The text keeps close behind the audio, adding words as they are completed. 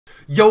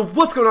Yo,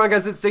 what's going on,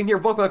 guys? It's Dane here.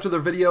 Welcome back to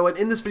another video, and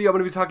in this video I'm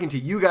going to be talking to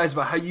you guys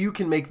about how you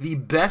can make the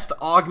best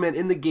augment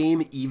in the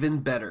game even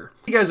better.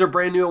 If you guys are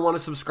brand new and want to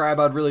subscribe,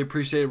 I'd really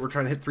appreciate it. We're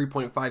trying to hit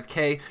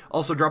 3.5k.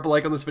 Also, drop a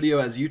like on this video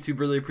as YouTube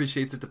really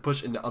appreciates it to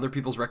push into other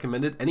people's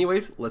recommended.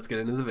 Anyways, let's get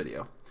into the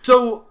video.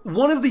 So,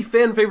 one of the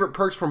fan favorite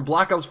perks from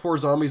Black Ops 4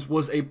 Zombies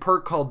was a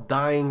perk called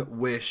Dying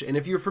Wish, and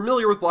if you're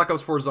familiar with Black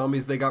Ops 4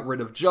 Zombies, they got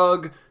rid of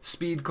Jug,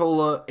 Speed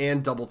Cola,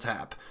 and Double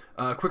Tap.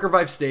 Quick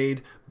Revive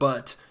stayed,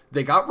 but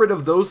they got rid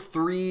of those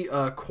three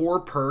core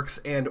perks,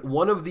 and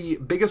one of the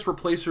biggest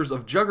replacers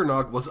of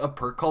Juggernog was a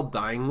perk called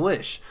Dying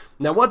Wish.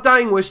 Now, what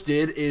Dying Wish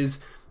did is,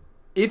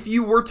 if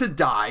you were to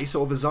die,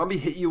 so if a zombie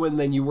hit you and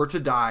then you were to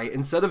die,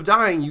 instead of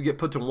dying, you get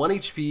put to 1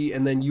 HP,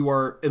 and then you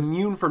are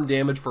immune from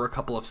damage for a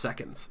couple of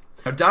seconds.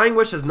 Now, Dying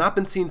Wish has not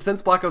been seen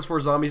since Black Ops 4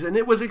 Zombies, and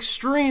it was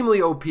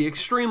extremely OP,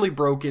 extremely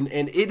broken,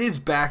 and it is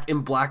back in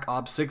Black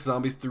Ops 6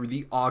 Zombies through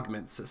the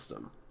Augment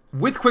system.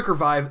 With Quick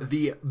Revive,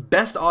 the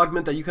best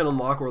augment that you can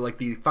unlock, or like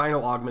the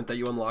final augment that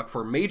you unlock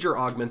for major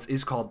augments,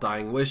 is called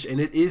Dying Wish, and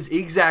it is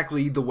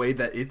exactly the way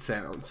that it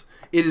sounds.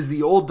 It is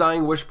the old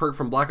Dying Wish perk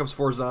from Black Ops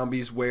 4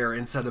 Zombies, where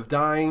instead of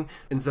dying,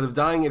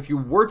 if you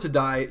were to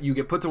die, you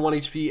get put to 1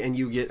 HP and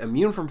you get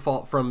immune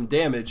from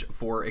damage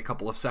for a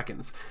couple of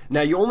seconds.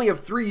 Now, you only have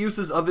 3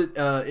 uses of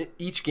it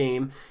each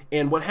game,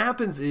 and what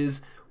happens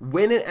is,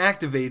 when it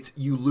activates,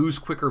 you lose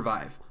Quick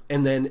Revive.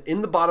 And then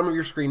in the bottom of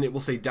your screen, it will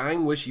say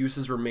Dying Wish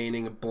uses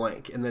remaining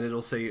blank. And then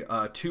it'll say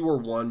 2 or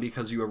 1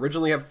 because you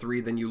originally have 3,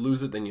 then you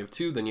lose it, then you have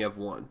 2, then you have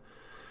 1.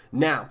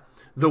 Now,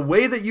 the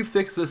way that you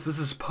fix this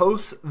is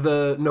post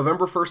the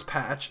November 1st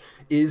patch,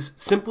 is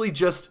simply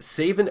just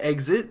save and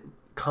exit,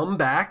 come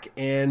back,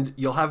 and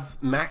you'll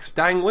have max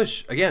Dying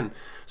Wish again.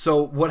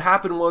 So what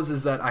happened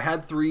is that I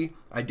had 3,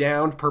 I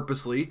downed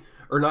purposely,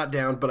 or not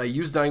down, but I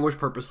used Dying Wish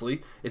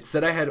purposely. It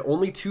said I had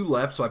only 2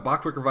 left, so I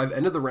bought Quick Revive,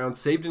 ended the round,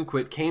 saved and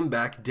quit, came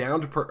back,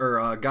 downed,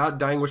 got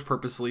Dying Wish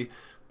purposely,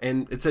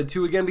 and it said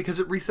 2 again because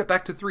it reset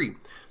back to 3.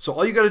 So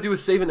all you got to do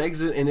is save and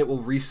exit, and it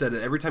will reset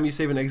it. Every time you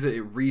save and exit,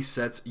 it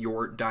resets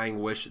your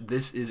Dying Wish.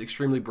 This is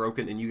extremely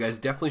broken, and you guys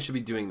definitely should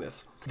be doing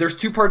this. There's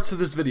 2 parts to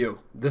this video.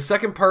 The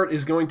second part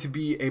is going to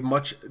be a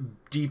much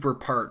deeper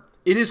part.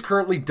 It is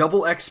currently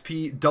double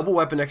XP, double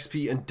weapon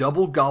XP, and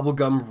double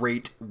Gobblegum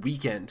rate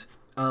weekend.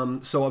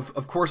 So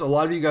of course, a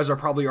lot of you guys are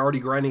probably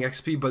already grinding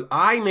XP, but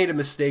I made a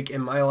mistake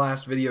in my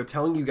last video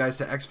telling you guys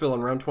to exfil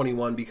on round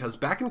 21, because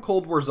back in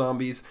Cold War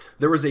Zombies,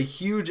 there was a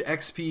huge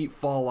XP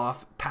fall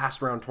off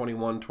past round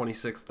 21,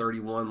 26,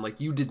 31. Like,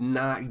 you did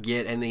not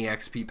get any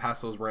XP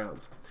past those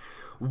rounds.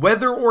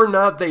 Whether or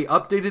not they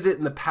updated it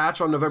in the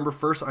patch on November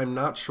 1st, I'm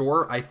not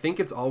sure. I think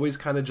it's always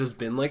kind of just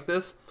been like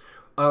this.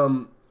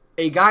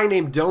 A guy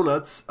named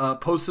Donuts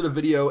posted a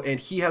video, and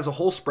he has a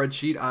whole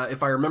spreadsheet.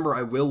 If I remember,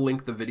 I will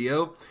link the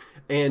video.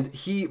 And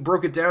he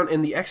broke it down,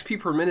 and the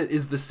XP per minute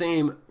is the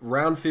same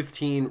round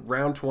 15,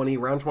 round 20,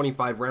 round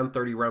 25, round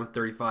 30, round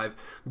 35.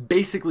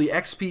 Basically,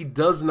 XP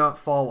does not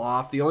fall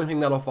off. The only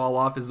thing that'll fall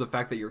off is the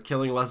fact that you're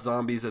killing less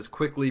zombies as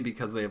quickly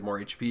because they have more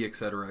HP,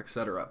 etc.,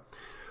 etc.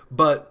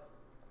 But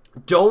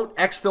don't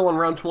exfil on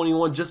round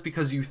 21 just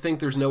because you think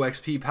there's no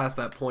XP past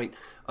that point.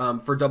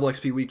 For double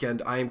XP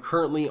weekend, I am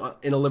currently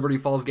in a Liberty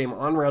Falls game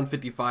on round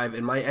 55,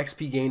 and my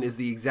XP gain is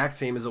the exact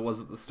same as it was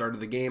at the start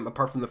of the game,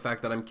 apart from the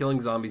fact that I'm killing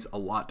zombies a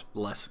lot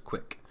less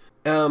quick.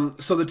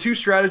 So the 2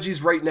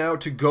 strategies right now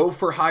to go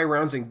for high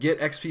rounds and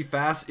get XP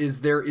fast is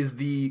there is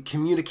the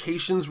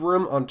communications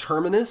room on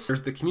Terminus.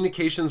 There's the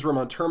communications room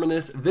on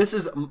Terminus. This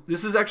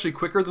is actually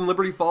quicker than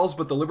Liberty Falls,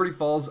 but the Liberty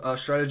Falls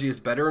strategy is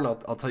better, and I'll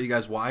tell you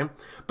guys why.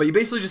 But you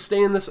basically just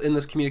stay in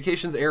this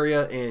communications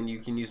area, and you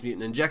can use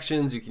mutant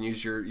injections, you can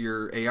use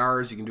your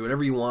ARs, you can do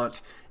whatever you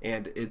want,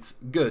 and it's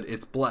good.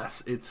 It's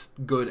bless. It's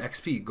good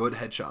XP, good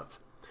headshots.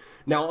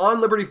 Now, on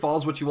Liberty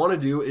Falls, what you want to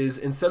do is,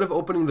 instead of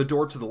opening the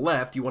door to the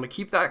left, you want to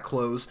keep that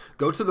closed,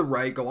 go to the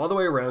right, go all the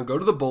way around, go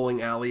to the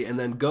bowling alley, and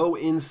then go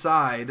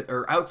inside,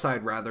 or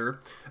outside rather,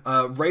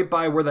 right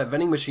by where that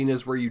vending machine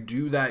is, where you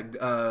do that,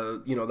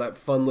 you know, that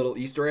fun little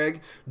Easter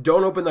egg.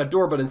 Don't open that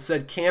door, but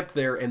instead camp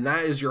there, and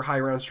that is your high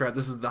round strat.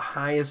 This is the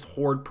highest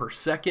horde per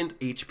second,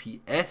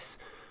 HPS,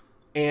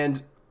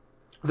 and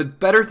the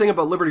better thing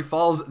about Liberty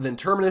Falls than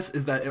Terminus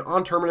is that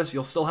on Terminus,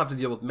 you'll still have to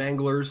deal with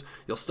Manglers,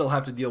 you'll still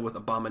have to deal with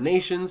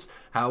Abominations.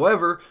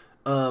 However,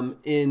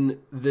 in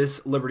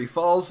this Liberty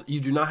Falls, you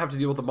do not have to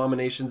deal with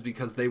Abominations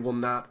because they will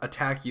not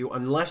attack you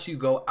unless you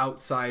go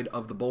outside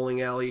of the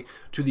bowling alley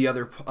to the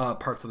other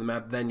parts of the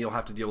map. Then you'll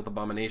have to deal with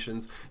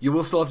Abominations. You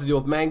will still have to deal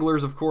with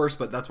Manglers, of course,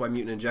 but that's why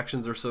mutant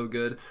injections are so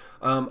good.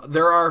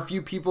 There are a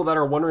few people that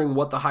are wondering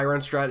what the high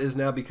round strat is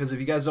now, because if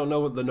you guys don't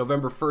know, the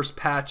November 1st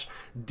patch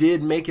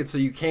did make it so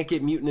you can't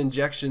get mutant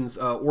injections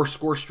or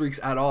score streaks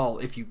at all.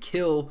 If you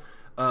kill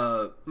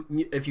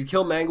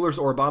Manglers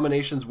or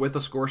Abominations with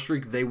a score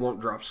streak, they won't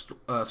drop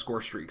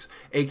score streaks.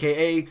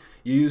 AKA,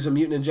 you use a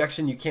mutant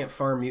injection, you can't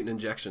farm mutant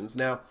injections.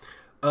 Now,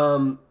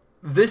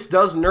 This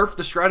does nerf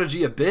the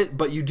strategy a bit,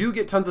 but you do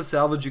get tons of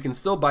salvage. You can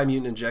still buy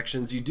mutant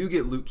injections. You do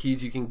get loot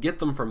keys. You can get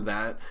them from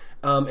that.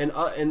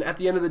 And at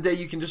the end of the day,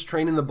 you can just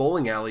train in the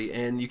bowling alley,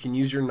 and you can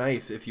use your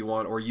knife if you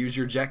want, or use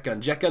your jet gun.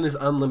 Jet gun is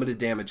unlimited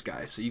damage,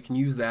 guys, so you can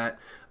use that.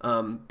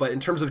 But in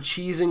terms of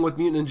cheesing with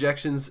mutant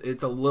injections,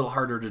 it's a little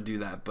harder to do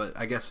that. But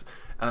I guess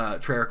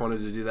Treyarch wanted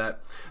to do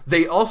that.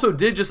 They also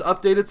did just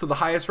update it, so the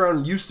highest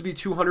round used to be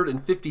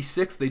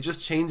 256. They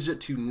just changed it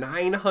to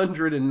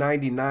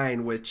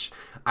 999, which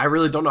I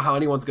really don't know how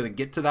anyone's going to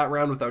get to that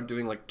round without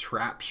doing like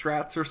trap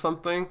strats or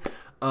something.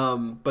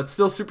 But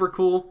still super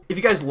cool. If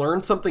you guys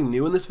learned something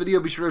new in this video,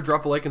 be sure to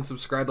drop a like and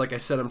subscribe. Like I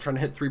said, I'm trying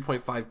to hit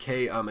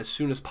 3.5K as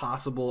soon as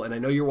possible, and I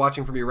know you're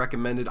watching from your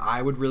recommended.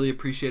 I would really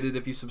appreciate it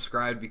if you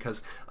subscribed,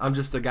 because I'm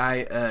just a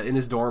guy in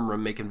his dorm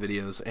room making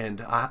videos,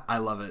 and I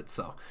love it.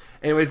 So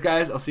anyways,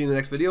 guys, I'll see you in the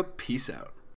next video. Peace out.